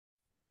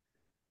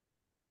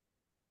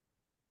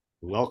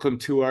Welcome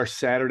to our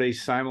Saturday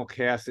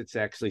simulcast. It's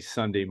actually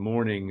Sunday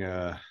morning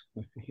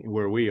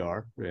where we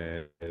are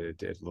at a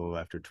little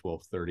after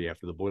 12:30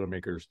 after the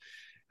Boilermakers.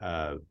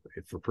 For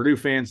Purdue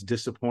fans,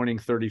 disappointing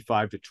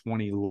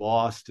 35-20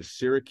 loss to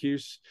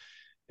Syracuse.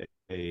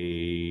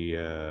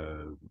 We're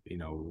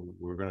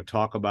going to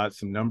talk about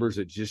some numbers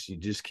that you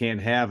just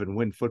can't have and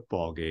win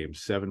football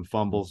games. 7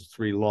 fumbles,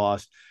 3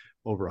 lost,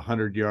 over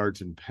 100 yards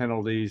in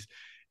penalties.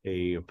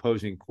 A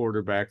opposing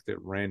quarterback that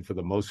ran for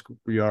the most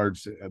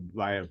yards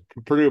by a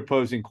Purdue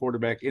opposing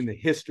quarterback in the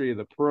history of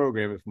the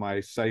program, if my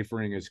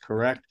ciphering is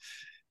correct.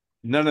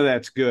 None of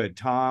that's good.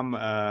 Tom,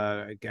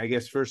 I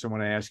guess first I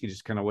want to ask you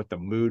just kind of what the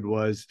mood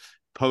was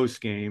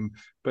post-game,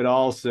 but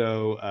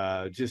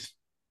also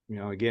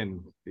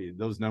again,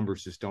 those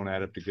numbers just don't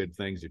add up to good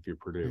things if you're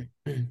Purdue.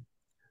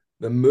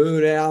 The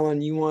mood,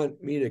 Alan, you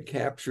want me to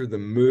capture the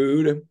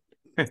mood?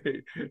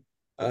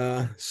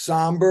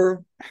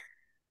 Somber.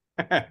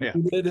 Yeah.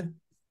 Muted,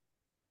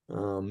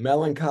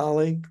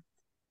 melancholy.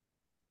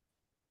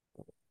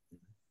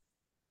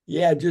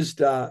 Yeah,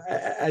 just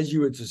as you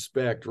would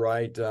suspect,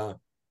 right?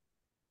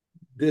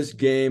 This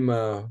game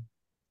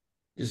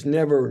just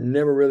never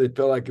really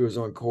felt like it was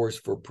on course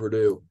for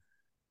Purdue.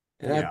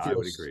 And I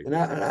would agree. And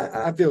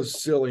I feel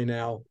silly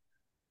now,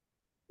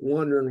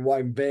 wondering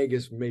why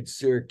Vegas made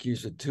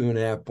Syracuse a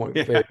 2.5-point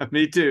favorite. Yeah,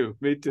 me too.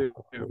 They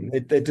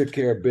took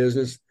care of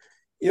business.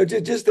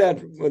 Just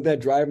that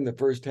drive in the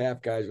first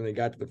half, guys, when they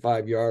got to the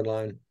 5-yard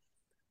line,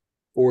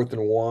 4th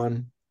and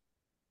 1,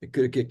 they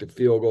could have kicked a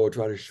field goal,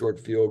 tried a short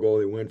field goal.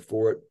 They went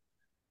for it.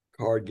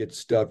 Card gets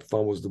stuck,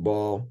 fumbles the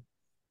ball.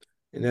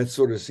 And that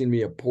sort of seemed to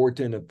be a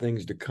portent of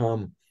things to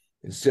come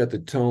and set the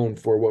tone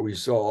for what we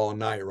saw all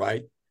night,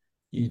 right?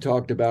 You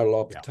talked about it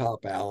off the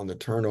top, Alan, the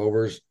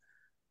turnovers.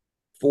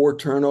 4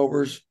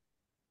 turnovers.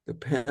 The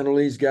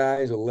penalties,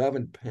 guys,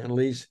 11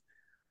 penalties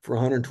for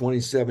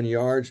 127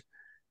 yards.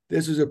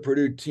 This is a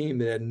Purdue team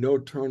that had no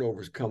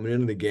turnovers coming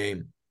into the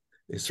game.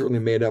 They certainly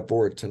made up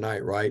for it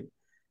tonight, right?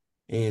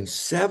 And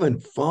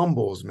 7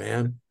 fumbles,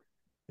 man.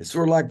 It's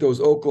sort of like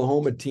those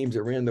Oklahoma teams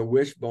that ran the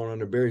wishbone on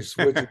the Barry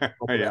Switzer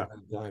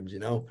times,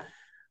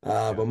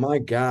 But my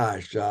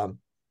gosh, I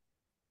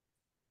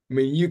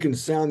mean, you can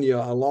sound the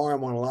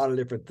alarm on a lot of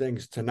different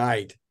things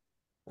tonight.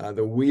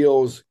 The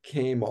wheels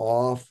came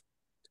off,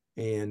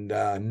 and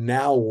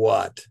now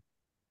what?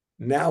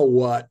 Now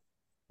what?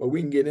 But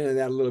we can get into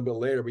that a little bit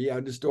later. But yeah,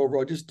 just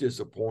overall, just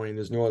disappointing.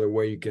 There's no other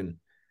way you can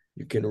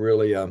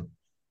really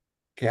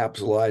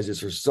capsulize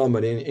this or sum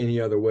it in any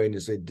other way than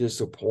to say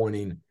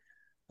disappointing.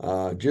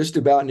 Just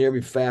about in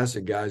every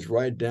facet, guys,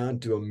 right down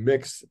to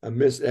a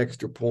missed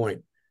extra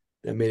point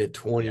that made it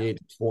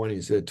 28-20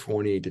 instead of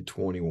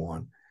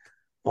 28-21.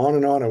 On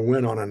and on, a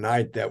win on a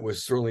night that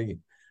was certainly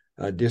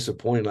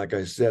disappointing, like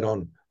I said,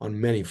 on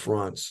many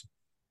fronts.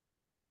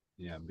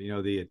 Yeah,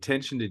 the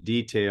attention to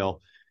detail,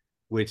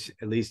 which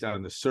at least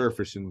on the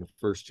surface in the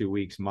first 2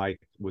 weeks, Mike,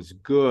 was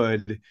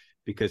good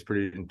because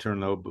Purdue didn't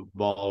turn the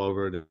ball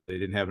over. They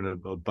didn't have an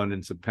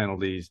abundance of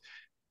penalties.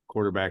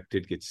 Quarterback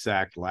did get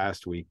sacked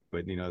last week,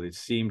 but it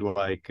seemed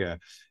like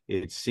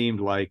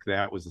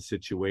that was a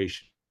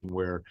situation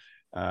where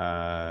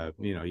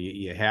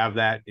you have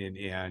that,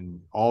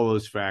 and all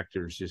those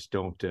factors just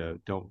don't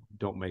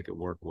make it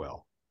work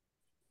well.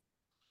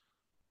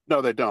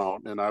 No, they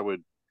don't. And I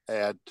would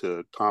add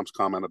to Tom's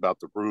comment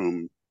about the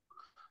room.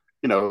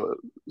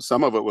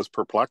 Some of it was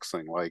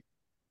perplexing. Like,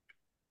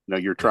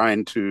 you're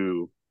trying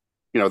to,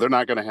 they're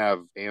not going to have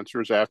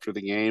answers after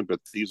the game,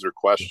 but these are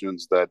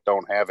questions that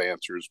don't have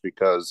answers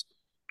because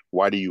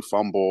why do you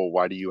fumble?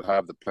 Why do you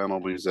have the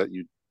penalties that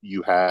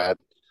you had?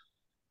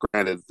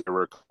 Granted, there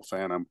were a couple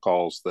phantom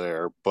calls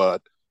there,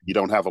 but you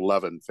don't have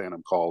 11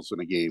 phantom calls in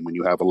a game when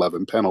you have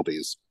 11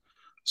 penalties.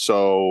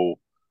 So,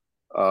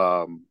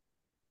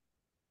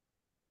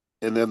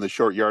 and then the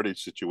short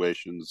yardage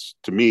situations,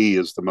 to me,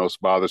 is the most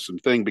bothersome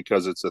thing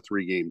because it's a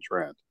 3-game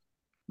trend.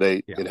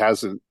 It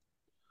hasn't.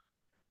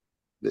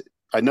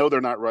 I know they're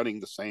not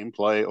running the same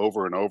play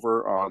over and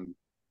over on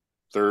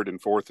 3rd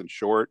and 4th and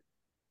short,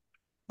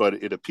 but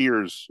it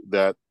appears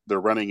that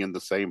they're running in the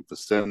same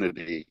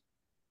vicinity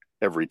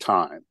every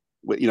time.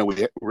 We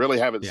really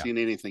haven't seen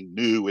anything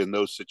new in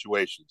those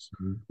situations.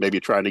 Mm-hmm.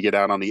 Maybe trying to get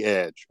out on the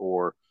edge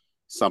or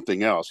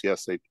something else.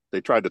 Yes,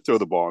 they tried to throw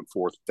the ball on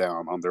 4th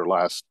down on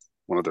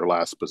one of their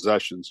last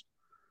possessions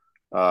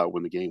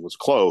when the game was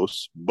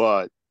close,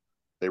 but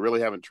they really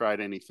haven't tried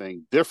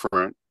anything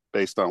different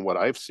based on what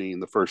I've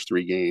seen the first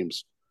 3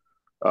 games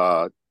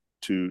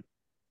to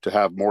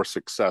have more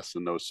success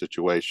in those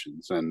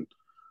situations. And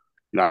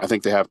I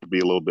think they have to be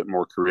a little bit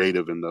more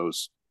creative in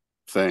those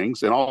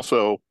things. And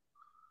also,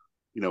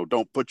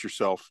 don't put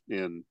yourself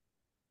in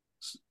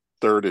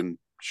 3rd and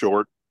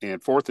short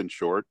and 4th and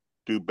short.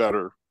 Be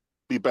better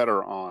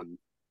on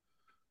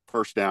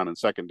 1st down and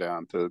 2nd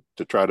down to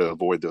try to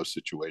avoid those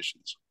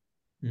situations.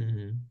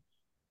 Mm-hmm.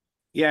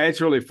 Yeah,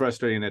 it's really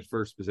frustrating that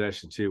first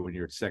possession too, when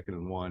you're at 2nd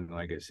and 1,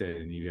 like I said,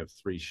 and you have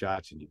 3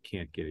 shots and you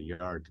can't get a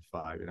yard to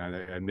 5. And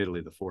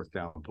admittedly, the 4th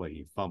down play,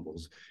 he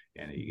fumbles,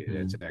 and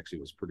that actually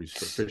was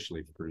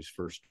officially Purdue's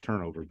first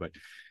turnover. But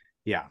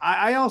Yeah,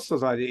 I also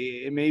thought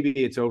maybe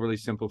it's overly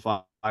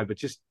simplified, but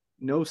just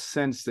no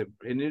sense that,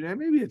 and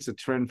maybe it's a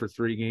trend for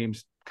 3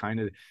 games,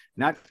 kind of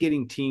not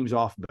getting teams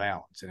off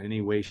balance in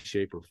any way,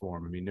 shape, or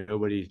form. I mean,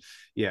 nobody,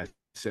 yes,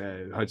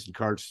 Hudson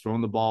Card's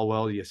thrown the ball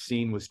well.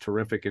 Yassine was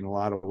terrific in a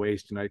lot of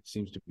ways tonight.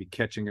 Seems to be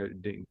catching a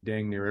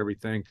dang near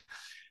everything,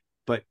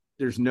 but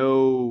there's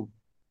no.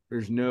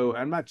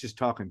 I'm not just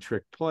talking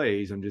trick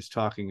plays. I'm just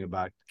talking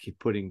about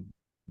getting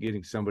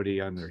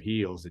somebody on their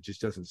heels. It just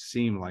doesn't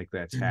seem like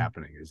that's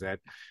happening. Is that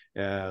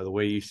the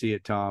way you see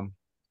it, Tom?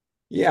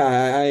 Yeah,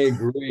 I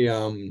agree.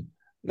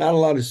 Not a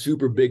lot of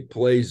super big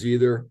plays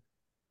either.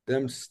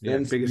 Them Yeah,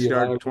 tends to biggest be a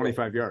lot yard, of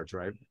 25 yards,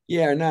 right?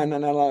 yeah, not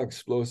a lot of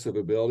explosive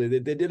ability.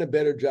 They did a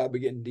better job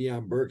of getting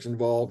Deion Burks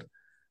involved.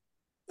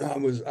 I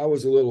was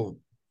a little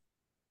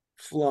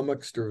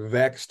flummoxed or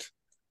vexed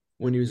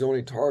when he was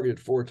only targeted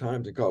 4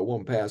 times and caught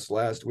 1 pass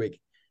last week.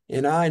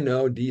 And I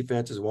know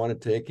defenses want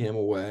to take him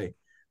away,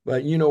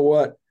 but you know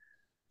what?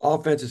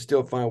 Offenses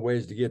still find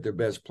ways to get their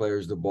best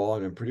players the ball,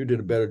 and Purdue did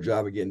a better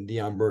job of getting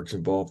Deion Burks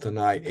involved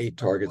tonight. 8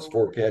 targets,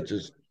 4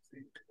 catches,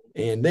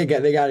 and they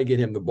got to get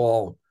him the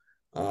ball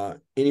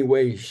any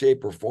way,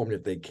 shape, or form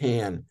that they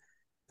can.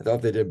 I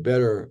thought they did a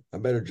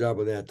better job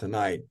of that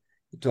tonight.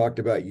 You talked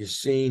about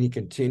Yassine. He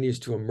continues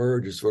to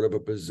emerge as sort of a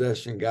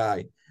possession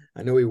guy.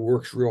 I know he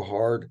works real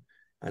hard.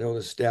 I know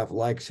the staff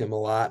likes him a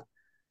lot,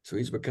 so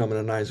he's becoming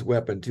a nice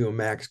weapon too. And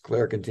Max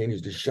Clare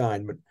continues to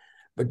shine.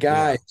 But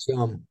guys,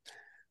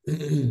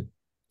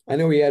 I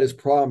know he had his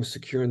problems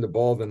securing the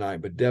ball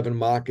tonight, but Devin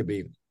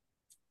Mockabee,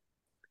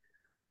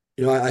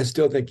 I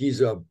still think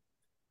he's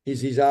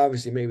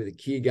obviously maybe the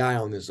key guy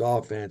on this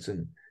offense.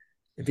 And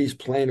if he's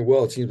playing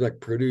well, it seems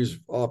like Purdue's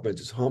offense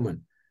is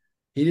humming.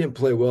 He didn't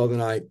play well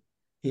tonight.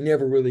 He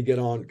never really got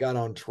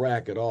on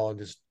track at all.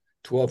 Just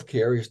 12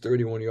 carries,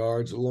 31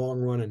 yards, a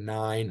long run and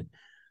 9.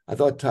 I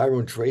thought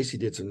Tyrone Tracy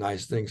did some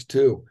nice things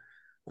too.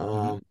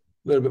 A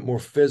little bit more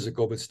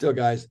physical, but still,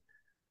 guys,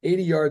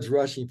 80 yards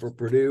rushing for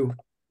Purdue.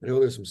 I know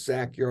there's some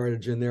sack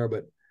yardage in there,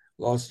 but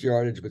lost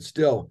yardage, but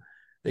still,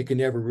 they can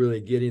never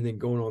really get anything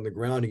going on the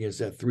ground against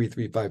that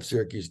 3-3-5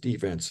 Syracuse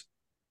defense.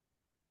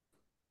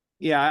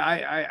 Yeah,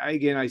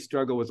 I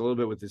struggle with a little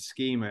bit with the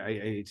scheme.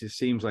 It just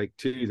seems like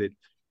too that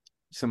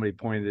somebody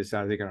pointed this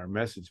out, I think, on our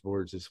message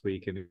boards this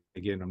week. And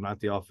again, I'm not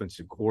the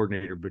offensive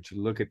coordinator, but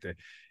you look at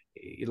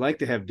you'd like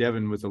to have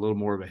Devin with a little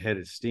more of a head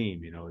of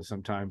steam.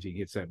 Sometimes he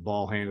gets that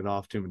ball handed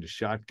off to him in the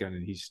shotgun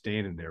and he's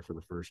standing there for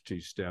the first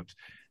 2 steps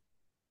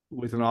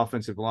with an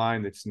offensive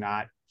line that's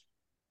not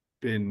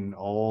been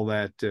all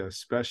that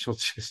special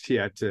just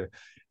yet to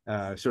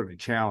certainly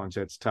challenge.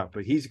 That's tough,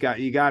 but you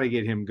got to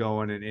get him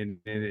going. And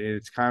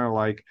it's kind of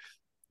like,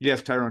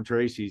 yes, Tyrone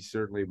Tracy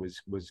certainly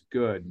was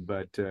good,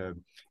 but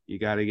you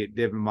got to get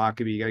Devin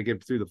Mockabee. You got to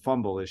get through the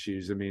fumble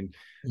issues. I mean,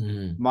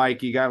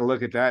 Mike, you got to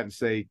look at that and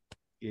say,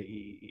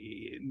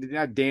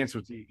 not dance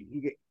with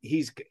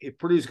if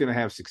Purdue's going to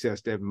have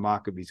success, Devin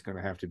Mockabee's going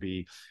to have to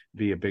be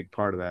a big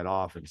part of that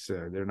offense.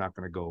 They're not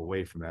going to go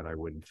away from that, I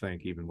wouldn't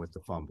think, even with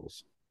the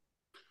fumbles.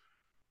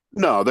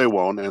 No, they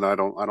won't, and I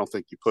don't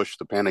think you push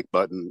the panic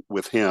button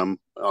with him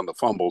on the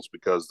fumbles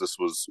because this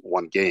was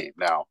one game.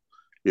 Now,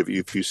 if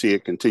you see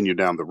it continue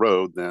down the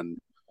road, then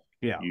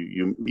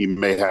you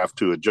may have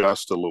to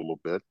adjust a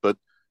little bit. But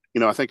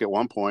I think at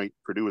one point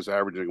Purdue was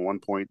averaging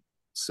 1.6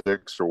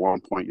 or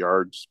 1 point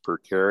yards per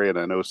carry, and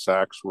I know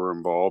sacks were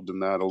involved in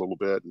that a little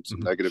bit and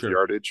some negative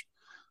yardage.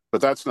 But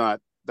that's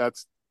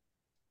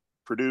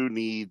Purdue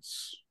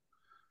needs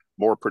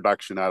more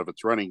production out of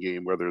its running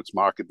game, whether it's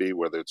Mockabee,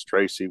 whether it's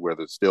Tracy,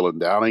 whether it's Dylan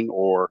Downing,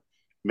 or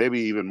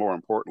maybe even more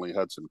importantly,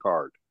 Hudson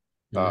Card.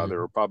 There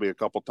were probably a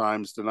couple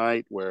times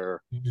tonight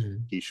where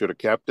he should have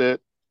kept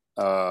it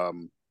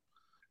and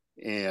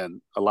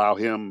allow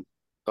him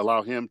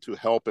to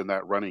help in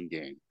that running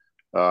game.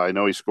 I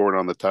know he scored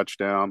on the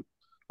touchdown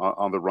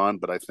on the run,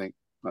 but I think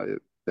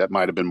that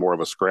might have been more of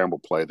a scramble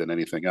play than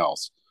anything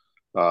else.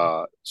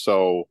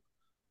 So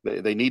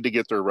they need to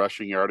get their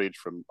rushing yardage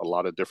from a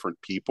lot of different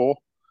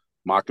people.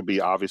 Mockabee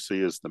obviously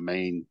is the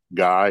main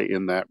guy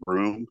in that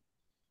room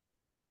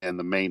and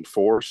the main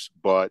force,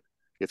 but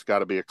it's got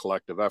to be a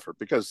collective effort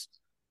because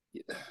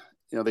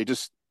they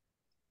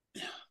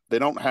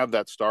don't have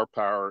that star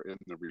power in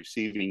the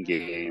receiving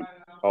game.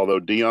 Although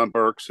Deion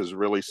Burks has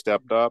really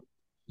stepped up,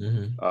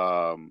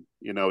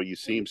 you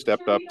see him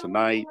stepped up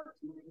tonight,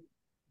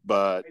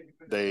 but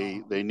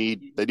they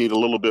need a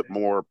little bit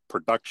more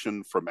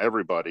production from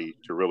everybody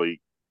to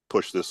really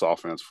push this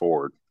offense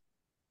forward.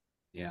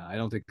 Yeah, I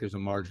don't think there's a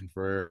margin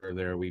for error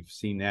there. We've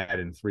seen that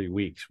in 3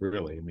 weeks,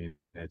 really. I mean,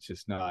 that's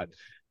just not.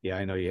 Yeah,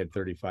 I know you had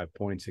 35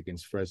 points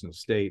against Fresno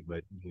State,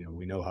 but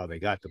we know how they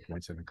got the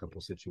points in a couple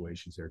of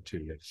situations there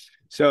too.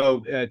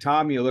 So,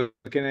 Tom, you look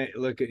at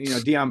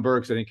Deion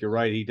Burks. I think you're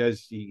right.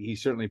 He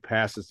certainly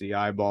passes the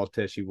eyeball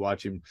test. You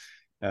watch him.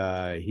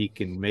 He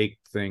can make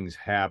things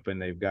happen.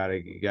 They've got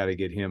to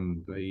get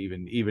him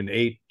even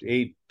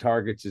eight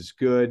targets is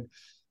good.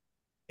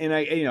 And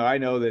I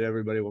know that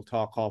everybody will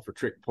call for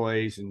trick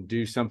plays and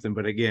do something,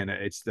 but again,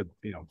 it's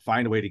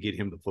find a way to get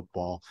him the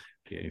football.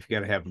 if you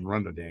got to have him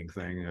run the dang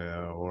thing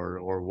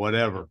or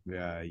whatever,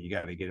 you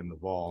got to get him the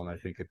ball. And I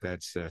think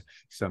that's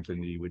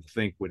something you would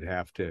think would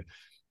have to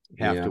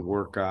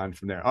work on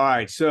from there. All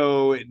right,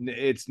 so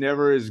it's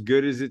never as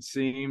good as it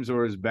seems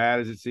or as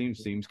bad as it seems.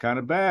 Seems kind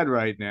of bad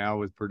right now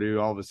with Purdue.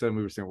 All of a sudden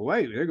we were saying, well,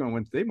 wait, they're going to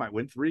win. They might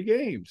win 3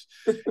 games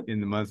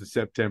in the month of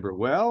September.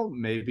 Well,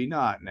 maybe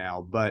not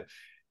now, but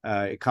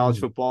college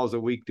football is a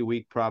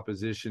week-to-week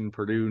proposition.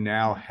 Purdue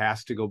now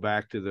has to go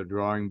back to the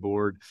drawing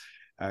board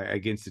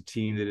against a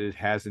team that it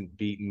hasn't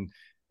beaten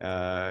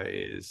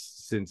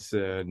since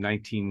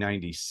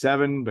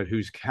 1997, but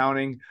who's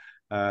counting?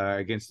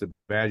 Against the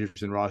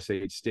Badgers in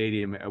Ross-Ade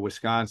Stadium, a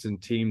Wisconsin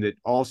team that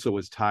also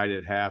was tied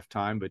at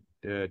halftime, but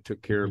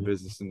took care of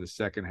business in the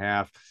second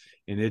half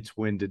in its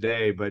win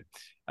today. But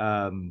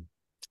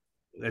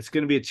that's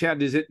going to be a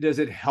challenge. Does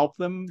it help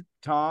them,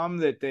 Tom,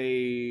 that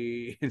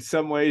they, in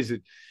some ways,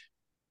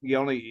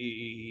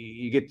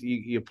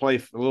 you play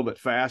a little bit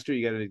faster,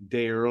 you got a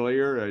day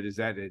earlier? Does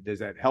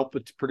that help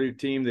a Purdue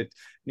team that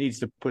needs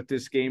to put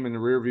this game in the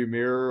rearview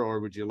mirror, or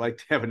would you like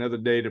to have another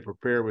day to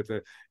prepare with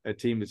a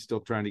team that's still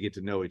trying to get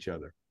to know each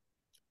other?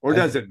 Or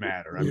does it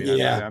matter? I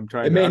mean, I'm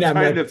trying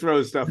to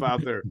throw stuff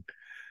out there.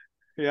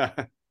 Yeah,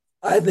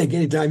 I think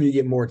anytime you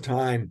get more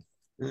time,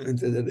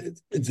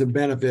 it's a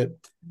benefit.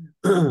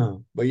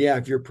 But yeah,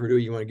 if you're Purdue,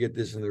 you want to get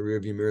this in the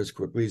rearview mirror as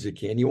quickly as you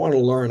can. You want to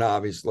learn,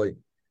 obviously,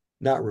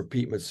 not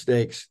repeat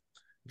mistakes,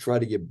 try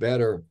to get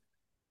better.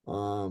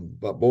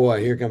 But boy,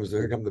 here come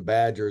the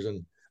Badgers.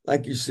 And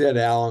like you said,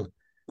 Alan,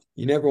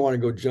 you never want to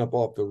go jump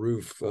off the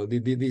roof.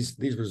 These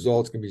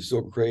results can be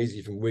so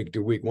crazy from week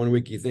to week. One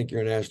week you think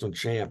you're a national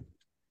champ.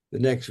 The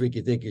next week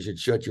you think you should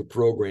shut your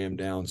program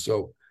down.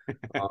 So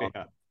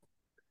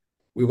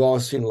we've all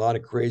seen a lot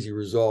of crazy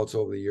results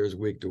over the years,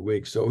 week to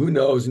week. So who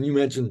knows? And you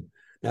mentioned,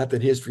 not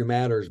that history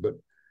matters, but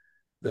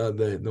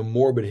the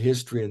morbid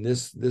history in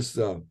this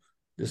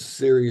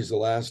series, the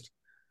last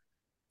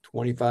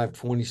 25,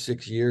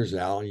 26 years,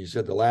 Alan. You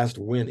said the last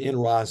win in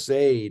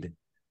Ross-Ade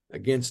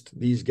against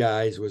these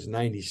guys was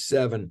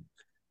 97,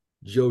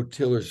 Joe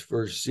Tiller's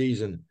first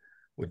season.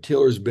 When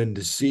Tiller's been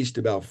deceased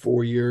about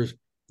 4 years,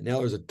 and now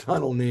there's a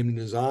tunnel named in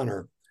his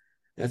honor.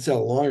 That's how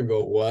long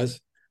ago it was.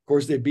 Of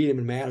course, they beat him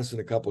in Madison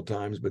a couple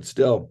times, but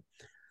still,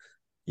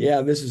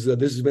 yeah, this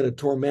has been a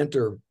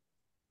tormentor.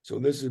 So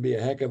this would be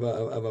a heck of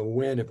a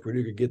win if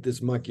Purdue could get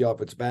this monkey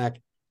off its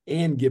back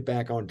and get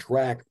back on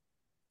track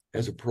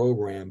as a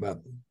program.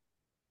 But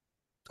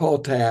tall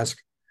task.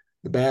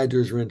 The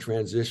Badgers are in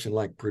transition,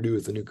 like Purdue,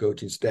 with the new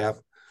coaching staff,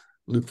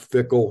 Luke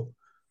Fickell.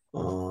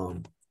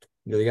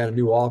 They got a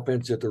new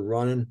offense that they're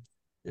running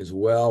as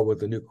well with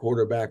the new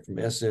quarterback from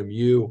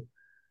SMU.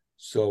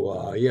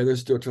 So they're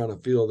still trying to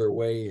feel their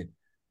way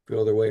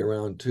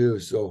around too.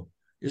 So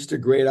just a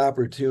great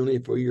opportunity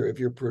if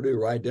you're Purdue,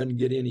 right? Doesn't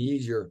get any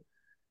easier.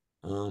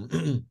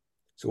 So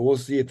we'll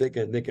see if they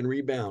can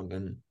rebound.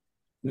 And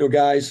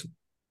guys,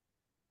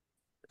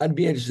 I'd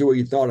be interested in what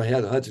you thought of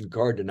Hudson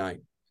Card tonight,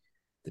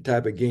 the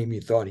type of game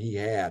you thought he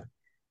had.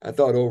 I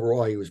thought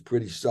overall he was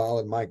pretty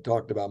solid. Mike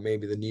talked about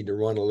maybe the need to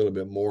run a little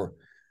bit more.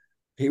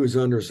 He was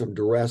under some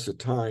duress at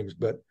times,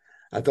 but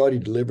I thought he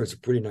delivered some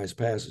pretty nice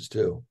passes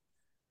too.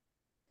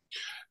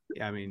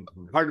 Yeah, I mean,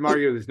 hard to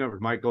argue with his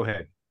numbers. Mike, go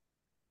ahead.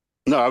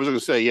 No, I was going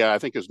to say, I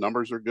think his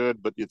numbers are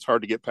good, but it's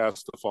hard to get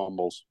past the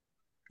fumbles.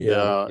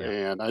 Yeah.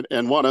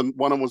 And one of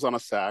them was on a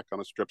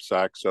strip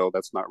sack, so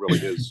that's not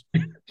really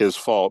his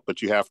fault.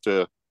 But you have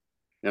to,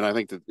 and I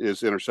think that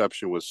his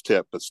interception was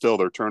tipped, but still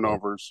their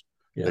turnovers.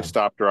 Yeah. They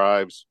stopped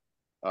drives.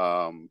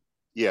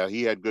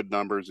 He had good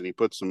numbers, and he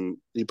put some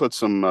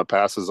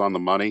passes on the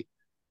money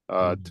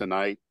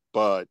tonight.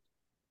 But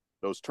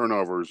those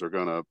turnovers are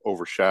going to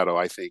overshadow,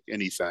 I think,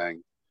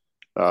 anything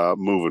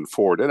moving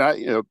forward. And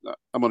I'm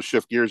going to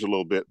shift gears a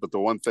little bit, but the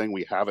one thing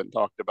we haven't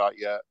talked about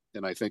yet,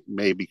 and I think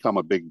may become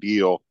a big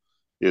deal,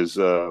 is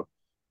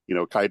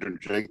Kydron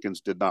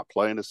Jenkins did not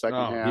play in the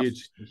second half,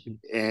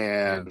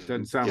 and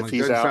doesn't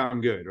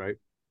sound good, right?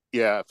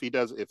 Yeah,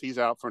 if he's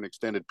out for an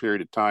extended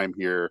period of time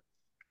here,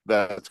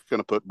 that's going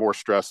to put more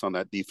stress on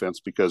that defense,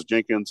 because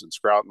Jenkins and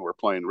Scrouton were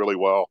playing really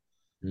well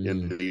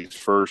in these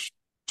first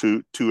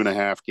two and a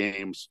half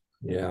games.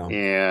 Yeah,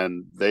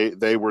 and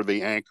they were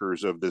the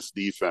anchors of this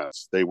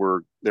defense. They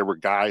were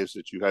guys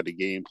that you had to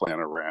game plan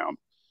around.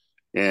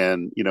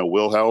 And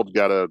Will Held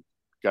got a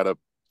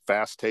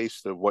fast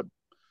taste of what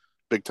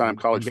big time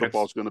college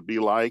football is going to be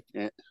like.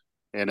 And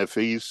if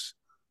he's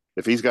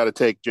got to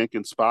take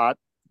Jenkins' spot,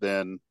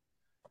 then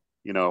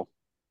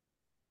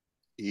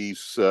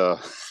he's got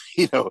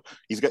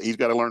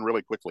to learn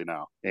really quickly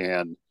now.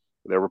 And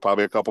there were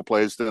probably a couple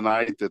plays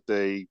tonight that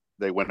they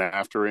went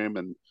after him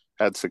and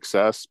had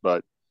success,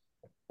 but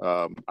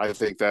I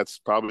think that's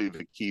probably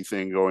the key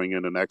thing going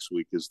into next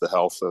week is the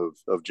health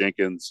of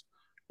Jenkins,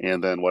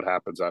 and then what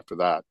happens after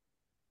that.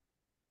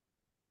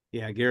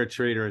 Yeah, Garrett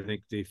Shrader, I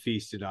think they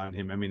feasted on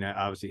him. I mean,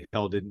 obviously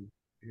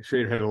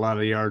Shrader had a lot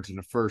of yards in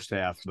the first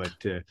half, but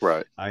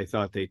right. I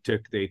thought they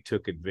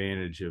took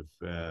advantage of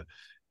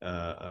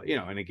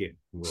And again,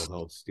 Will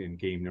Helt's in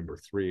game number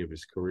 3 of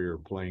his career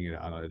playing it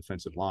on a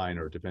defensive line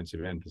or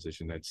defensive end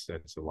position. That's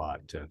a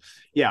lot.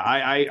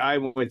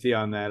 I'm with you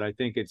on that. I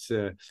think it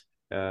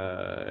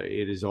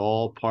is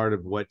all part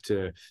of what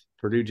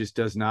Purdue just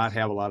does not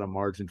have a lot of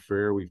margin for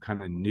error. We've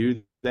kind of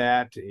knew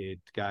that and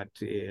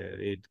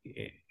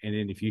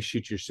then if you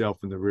shoot yourself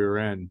in the rear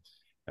end,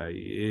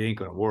 it ain't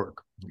going to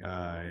work.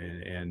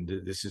 And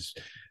this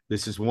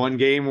is one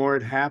game where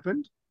it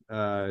happened.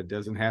 It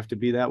doesn't have to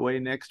be that way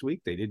next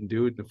week. They didn't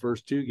do it in the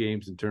first 2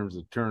 games in terms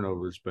of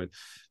turnovers, but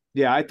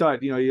yeah, I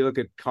thought, you look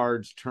at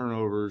Card's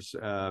turnovers,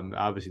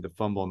 obviously the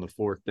fumble on the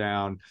 4th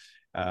down,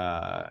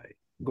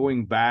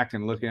 going back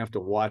and looking, I have to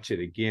watch it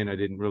again. I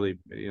didn't really,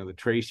 the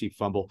Tracy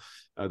fumble,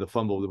 the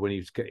fumble when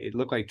it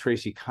looked like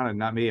Tracy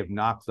kind of may have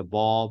knocked the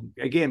ball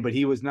again, but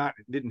he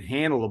didn't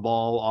handle the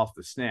ball off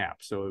the snap.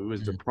 So it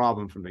was the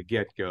problem from the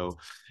get-go.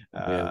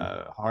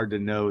 Hard to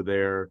know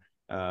there.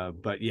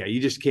 But yeah,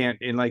 you just can't.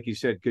 And like you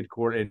said, good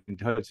court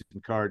and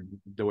Hudson Card,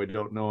 though I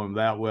don't know him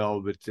that well,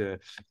 but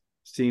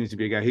seems to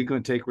be a guy. He's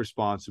going to take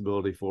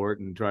responsibility for it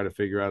and try to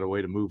figure out a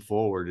way to move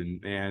forward.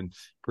 And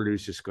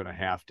Purdue's just going to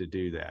have to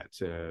do that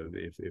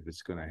if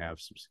it's going to have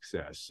some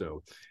success.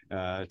 So,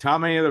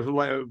 Tom, any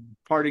other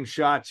parting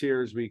shots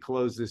here as we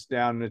close this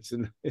down?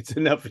 It's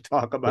enough to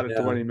talk about a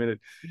 20-minute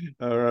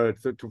or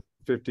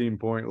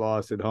 15-point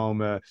loss at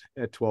home at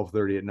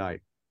 12:30 at night.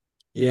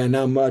 Yeah,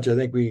 not much. I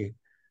think we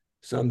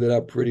summed it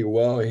up pretty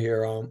well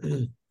here. I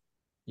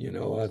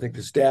think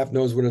the staff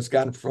knows what it's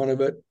got in front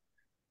of it.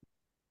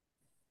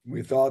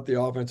 We thought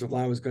the offensive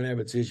line was going to have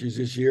its issues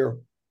this year.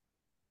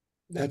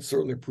 That's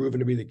certainly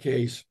proven to be the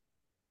case.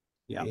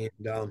 Yeah.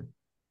 And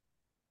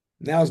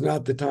now's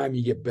not the time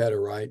you get better,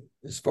 right?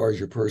 As far as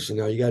your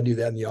personnel, you got to do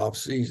that in the off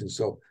season.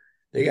 So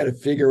they got to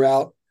figure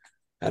out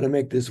how to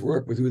make this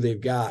work with who they've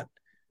got.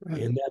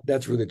 Right. And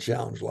that's where the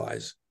challenge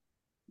lies.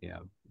 Yeah.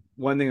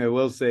 One thing I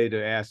will say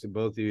to ask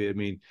both of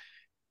you,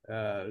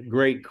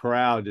 great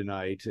crowd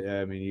tonight.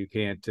 You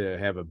can't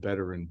have a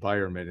better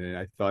environment. And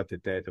I thought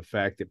that the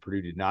fact that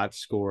Purdue did not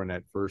score in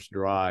that first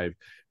drive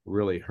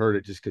really hurt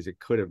it, just because it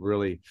could have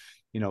really,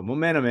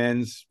 momentum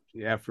ends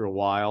after a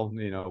while.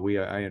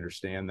 I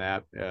understand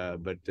that,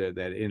 but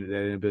that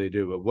inability to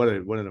do.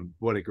 But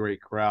what a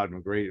great crowd and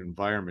a great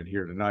environment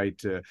here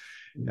tonight.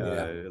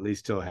 At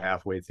least till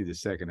halfway through the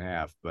second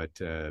half. But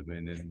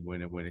and then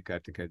when it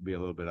got to be a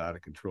little bit out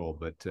of control.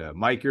 But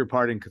Mike, your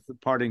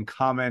parting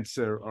comments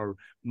or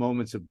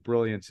moments of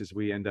brilliance as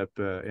we end up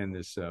in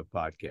this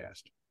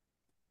podcast.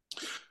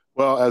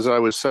 Well, as I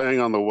was saying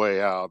on the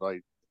way out,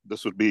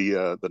 this would be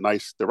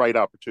the right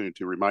opportunity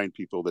to remind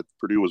people that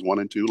Purdue was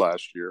 1-2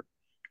 last year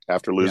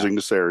after losing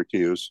to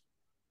Syracuse.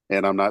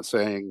 And I'm not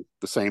saying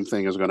the same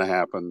thing is going to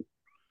happen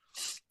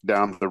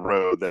down the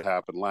road that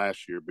happened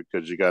last year,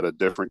 because you got a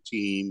different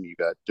team, you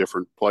got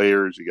different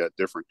players, you got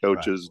different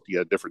coaches, you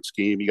got a different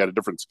scheme, you got a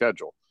different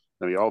schedule.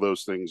 All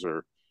those things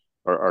are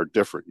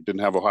different. You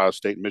didn't have Ohio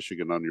State and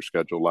Michigan on your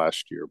schedule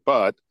last year.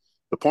 But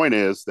the point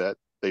is that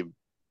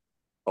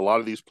a lot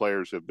of these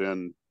players have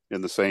been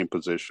in the same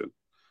position.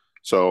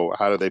 So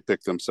how do they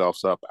pick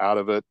themselves up out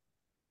of it?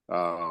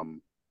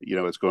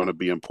 It's going to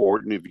be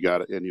important if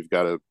you've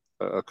got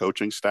a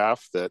coaching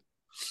staff that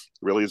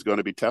really is going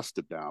to be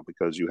tested now,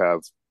 because you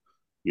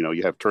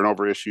have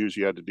turnover issues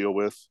you had to deal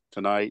with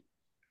tonight.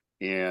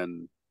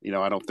 And,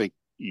 I don't think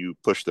you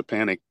push the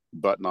panic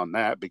button on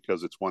that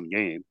because it's one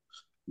game.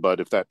 But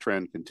if that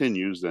trend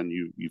continues, then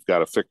you've got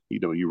to fix, you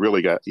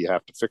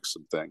have to fix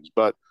some things.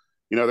 But,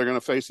 they're going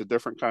to face a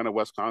different kind of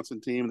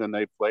Wisconsin team than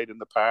they've played in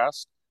the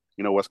past.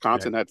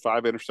 Wisconsin had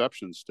 5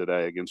 interceptions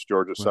today against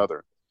Georgia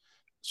Southern.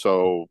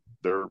 So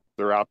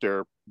they're out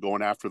there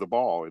going after the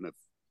ball. And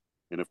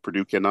if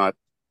Purdue cannot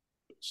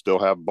still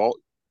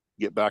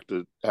get back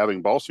to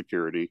having ball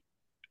security,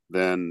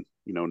 then,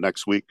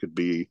 next week could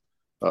be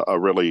a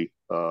really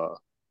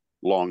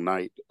long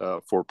night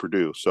for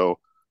Purdue. So,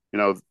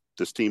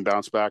 this team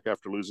bounced back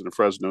after losing to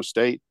Fresno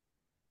State.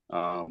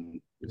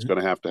 It's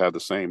going to have the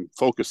same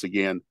focus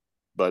again,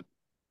 but,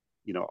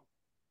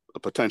 a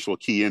potential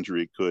key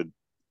injury could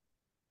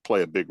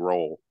play a big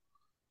role,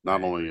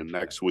 not only in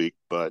next week,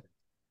 but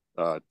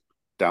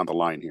down the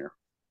line here.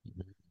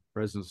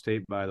 Fresno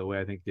State, by the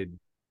way, I think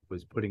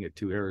was putting it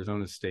to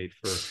Arizona State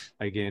for,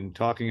 again,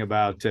 talking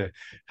about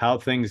how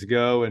things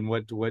go and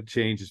what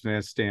changes from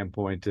that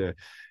standpoint.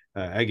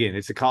 Again,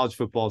 it's a college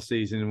football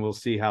season, and we'll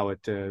see how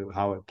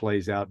it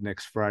plays out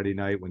next Friday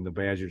night when the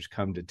Badgers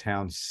come to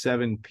town.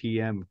 7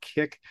 p.m.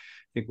 kick.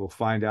 I think we'll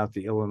find out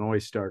the Illinois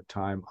start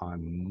time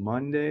on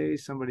Monday,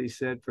 somebody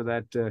said, for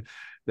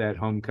that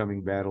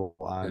homecoming battle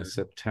on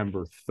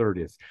September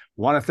 30th.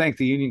 Want to thank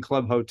the Union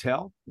Club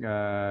Hotel,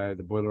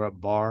 the Boiler Up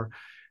Bar,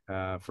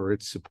 for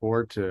its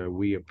support.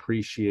 We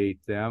appreciate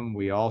them.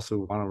 We also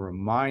want to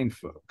remind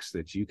folks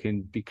that you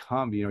can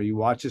become, you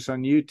watch us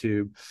on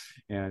YouTube,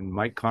 and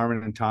Mike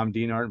Carmin and Tom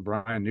Dienhart and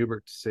Brian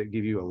Newbert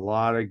give you a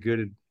lot of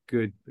good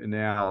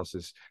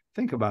analysis.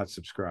 think about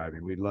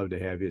subscribing. We'd love to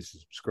have you as a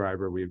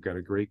subscriber. We've got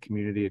a great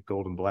community at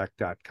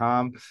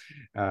goldenblack.com.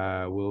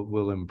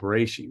 We'll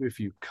embrace you if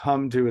you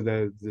come to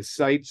the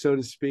site, so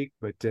to speak,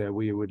 but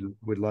we would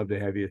love to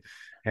have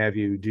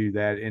you do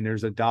that. And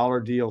there's a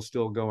 $1 deal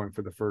still going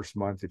for the first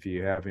month if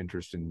you have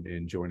interest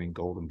in joining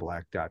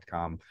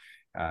goldenblack.com.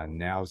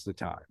 Now's the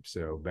time.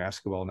 So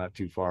basketball not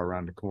too far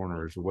around the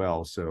corner as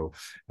well. So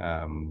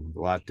a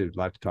lot to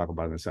talk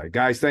about on the side.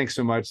 Guys, thanks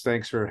so much.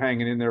 Thanks for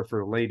hanging in there for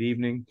a late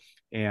evening.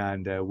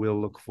 And we'll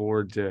look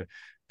forward to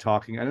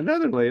talking on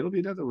it'll be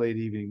another late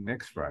evening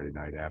next Friday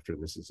night after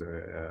this is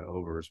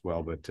over as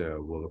well, but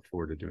we'll look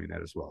forward to doing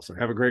that as well. So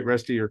have a great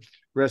rest of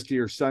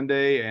your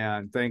Sunday,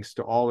 and thanks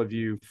to all of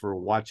you for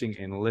watching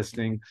and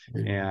listening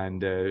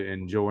and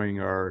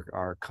enjoying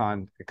our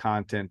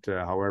content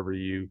however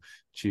you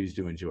choose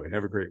to enjoy it.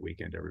 Have a great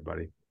weekend,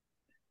 everybody.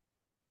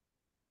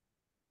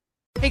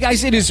 Hey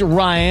guys, it is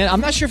Ryan.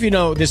 I'm not sure if you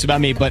know this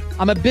about me, but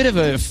I'm a bit of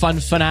a fun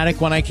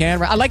fanatic when I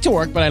can. I like to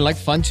work, but I like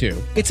fun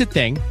too. It's a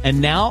thing. And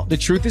now the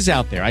truth is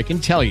out there. I can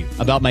tell you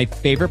about my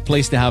favorite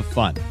place to have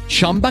fun.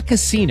 Chumba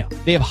Casino.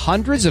 They have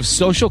hundreds of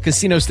social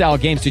casino style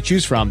games to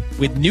choose from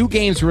with new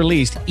games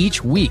released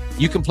each week.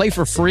 You can play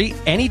for free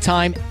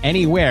anytime,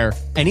 anywhere.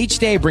 And each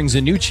day brings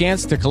a new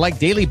chance to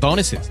collect daily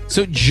bonuses.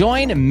 So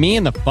join me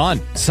in the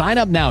fun. Sign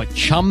up now at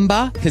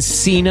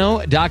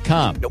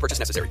ChumbaCasino.com. No purchase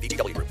necessary.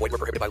 VGW Group. Void where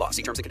prohibited by law.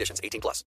 See terms and conditions. 18+.